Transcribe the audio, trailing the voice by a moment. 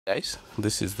Guys,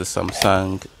 this is the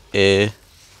Samsung A12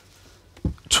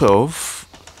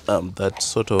 that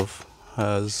sort of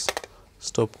has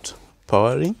stopped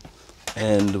powering,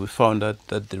 and we found out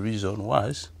that the reason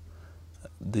was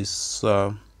this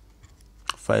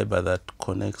fiber that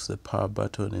connects the power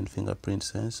button and fingerprint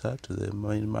sensor to the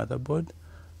main motherboard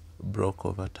broke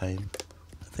over time.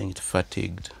 I think it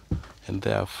fatigued, and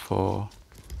therefore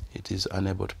it is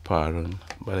unable to power on.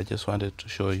 But I just wanted to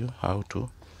show you how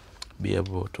to be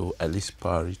able to at least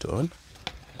power it on.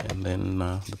 And then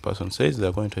the person says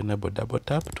they're going to enable double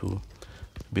tap to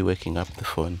be waking up the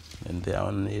phone, and the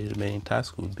only remaining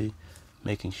task would be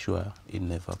making sure it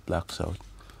never blacks out.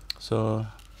 So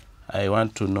I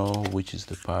want to know which is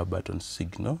the power button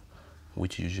signal,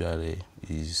 which usually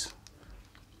is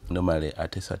normally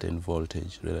at a certain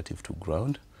voltage relative to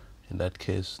ground. In that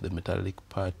case, the metallic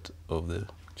part of the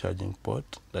charging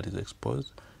port that is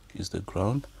exposed is the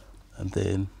ground, and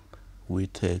then we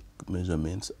take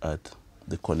measurements at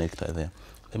the connector there.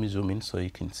 Let me zoom in so you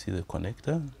can see the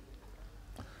connector,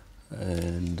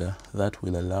 and that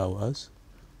will allow us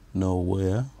know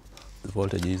where the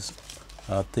voltage is.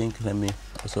 I think let me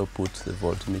also put the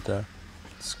voltmeter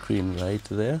screen right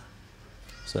there,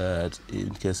 so that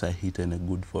in case I hit any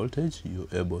good voltage, you're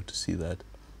able to see that.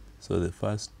 So the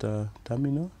first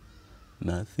terminal,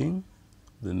 nothing.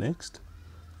 The next,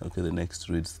 okay, the next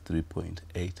reads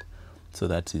 3.8. So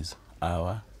that is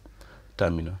our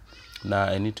terminal. Now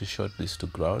I need to short this to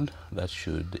ground. That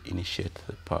should initiate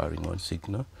the powering on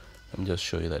signal. Let me just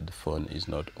show you that the phone is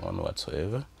not on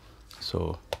whatsoever,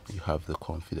 so you have the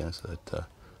confidence that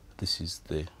this is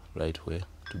the right way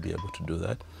to be able to do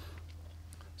that.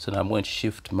 So now I'm going to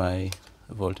shift my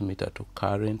voltmeter to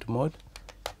current mode.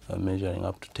 I'm measuring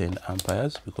up to 10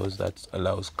 amperes because that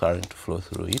allows current to flow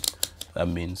through it. That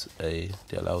means it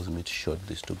allows me to short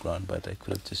this to ground, but I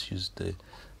could have just used the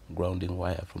grounding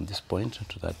wire from this point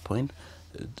to that point,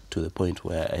 to the point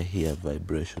where I hear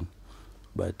vibration.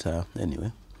 But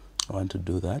anyway, I want to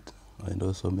do that, and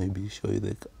also maybe show you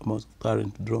the most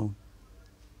current drawn.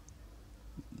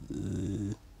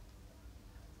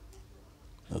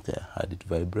 Okay, I had it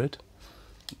vibrate.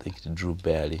 I think it drew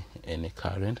barely any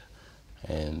current,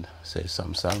 and says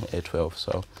Samsung A12.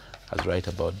 So I was right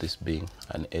about this being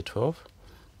an A12.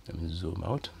 Let me zoom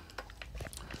out,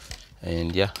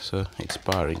 and yeah, so it's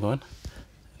powering on.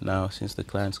 Now since the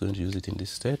client's going to use it in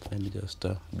this state, let me just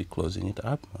be closing it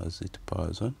up as it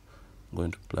powers on. I'm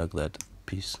going to plug that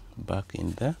piece back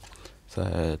in there so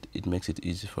that it makes it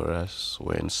easy for us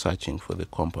when searching for the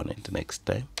component next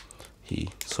time he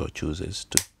so chooses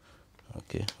to.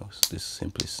 Okay, so this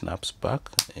simply snaps back,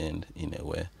 and in a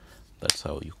way that's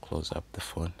how you close up the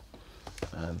phone.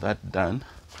 That done,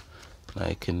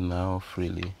 I can now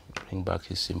freely bring back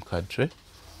his SIM card tray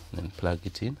and plug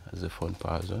it in as the phone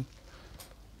powers on.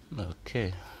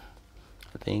 Okay,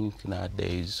 I think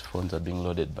nowadays phones are being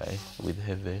loaded with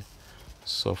heavy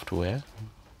software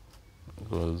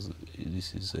because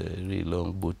this is a really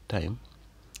long boot time.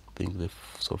 I think the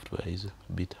software is a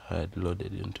bit hard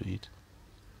loaded into it.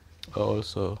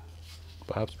 Also,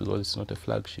 perhaps because it's not a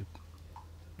flagship,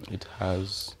 it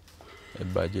has a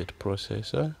budget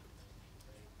processor,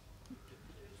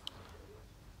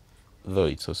 though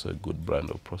it's also a good brand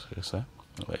of processor,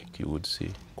 like you would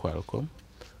see Qualcomm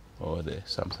or the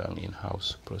Samsung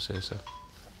in-house processor.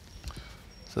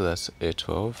 So that's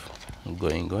A12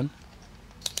 going on.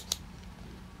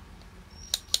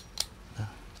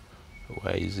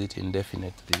 Why is it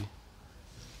indefinitely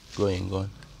going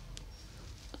on?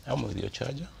 I'm with your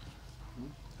charger.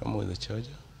 I'm with the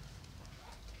charger.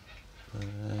 Okay.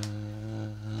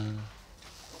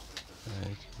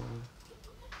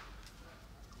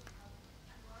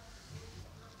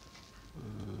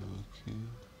 Okay.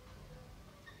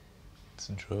 It's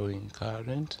drawing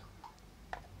current.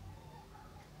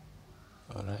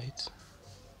 All right.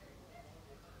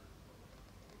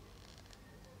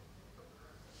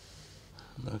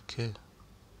 Okay.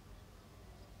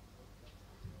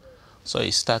 So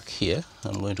it's stuck here.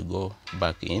 I'm going to go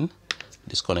back in,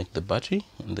 disconnect the battery,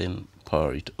 and then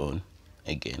power it on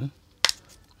again.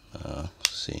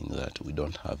 Seeing that we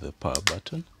don't have a power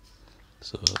button,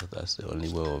 so that's the only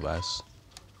way of us.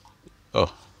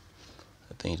 Oh,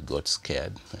 I think it got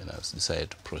scared and I decided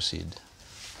to proceed.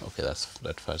 Okay,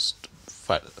 that first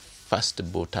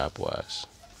boot up was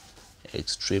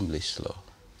extremely slow.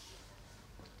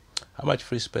 How much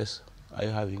free space are you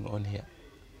having on here?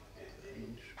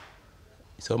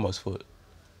 It's almost full.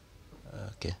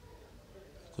 Okay,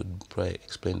 could probably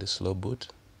explain the slow boot.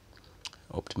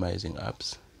 Optimizing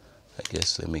apps. I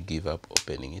guess let me give up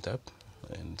opening it up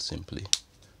and simply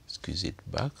squeeze it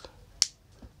back,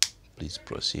 please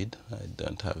proceed. I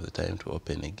don't have the time to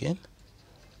open again.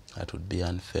 That would be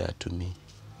unfair to me,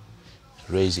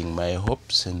 raising my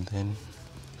hopes and then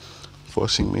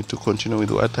forcing me to continue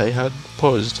with what I had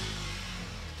paused.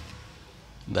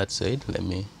 That said, let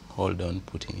me hold on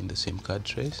putting in the SIM card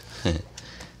trace.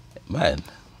 Man,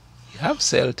 you have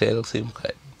Celltel SIM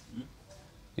card.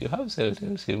 You have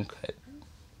Celltel SIM card.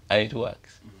 And it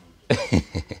works.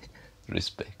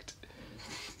 Respect.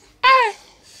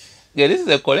 Yeah, this is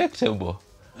a collectible.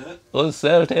 On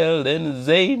Celltel, then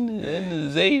Zain,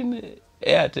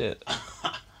 Airtel.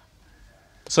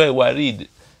 So I worried.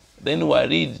 Then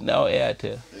worried, now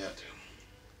Airtel.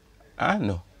 Ah,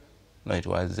 no. No, it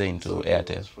was Zain to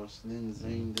Airtel. First, then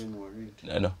Zain, then worried.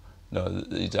 No,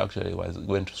 it actually was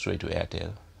went straight to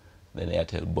Airtel. Then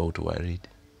Airtel bought worried.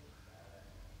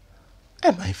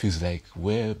 And mine feels like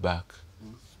way back.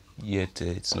 Yet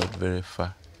it's not very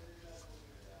far.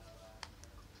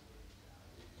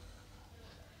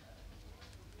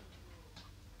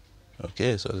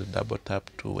 Okay, so the double tap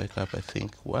to wake up, I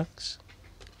think, works.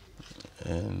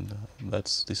 And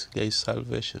that's this guy's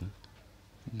salvation,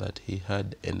 that he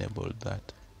had enabled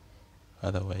that.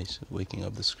 Otherwise, waking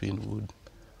up the screen would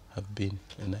have been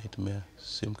a nightmare.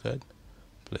 SIM card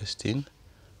placed in.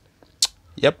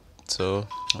 Yep, so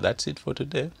that's it for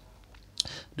today.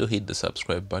 Do hit the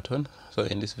subscribe button. So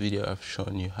in this video, I've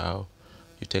shown you how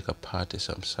you take apart a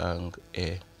Samsung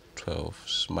A12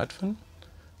 smartphone,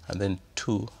 and then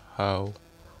 2, how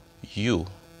you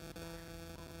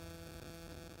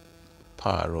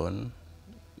power on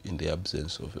in the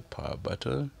absence of a power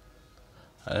button,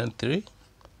 and then 3,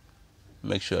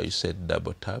 make sure you set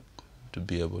double tap to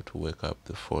be able to wake up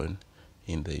the phone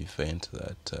in the event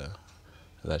that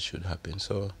that should happen.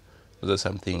 So those are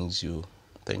some things you,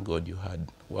 thank God you had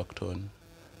worked on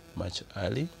much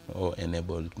early or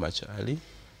enabled much early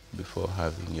before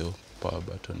having your power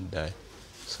button die.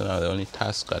 So now the only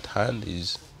task at hand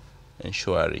is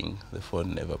ensuring the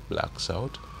phone never blacks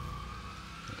out.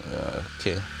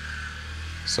 Okay,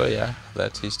 so yeah,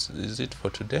 that is it for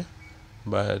today.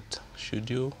 But should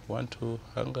you want to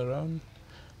hang around,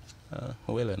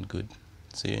 well and good.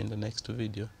 See you in the next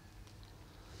video.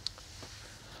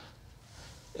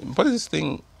 What is this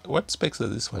thing? What specs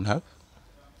does this one have?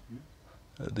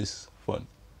 This phone.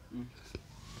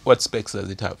 What specs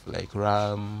does it have? Like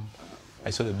RAM?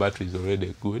 I saw the battery is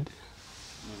already good.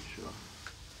 Not sure.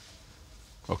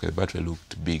 Okay, the battery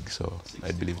looked big, so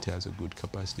I believe it has a good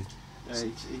capacity. It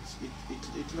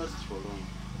lasts for long.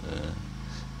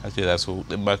 Actually, that's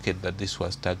the market that this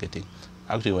was targeting.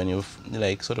 Actually, when you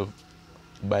like sort of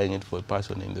buying it for a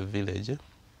person in the village, it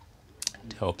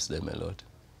helps them a lot,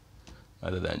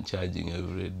 rather than charging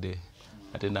every day.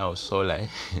 I think now solar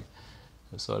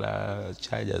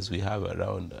chargers we have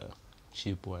around,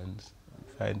 cheap ones.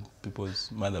 I find people's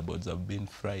motherboards have been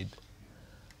fried.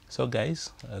 So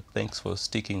guys, thanks for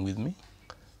sticking with me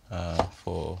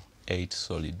for 8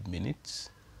 solid minutes,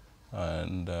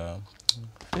 and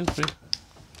feel free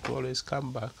to always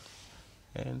come back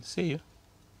and see you.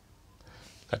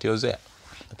 Cut yours there.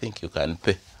 I think you can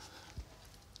pay.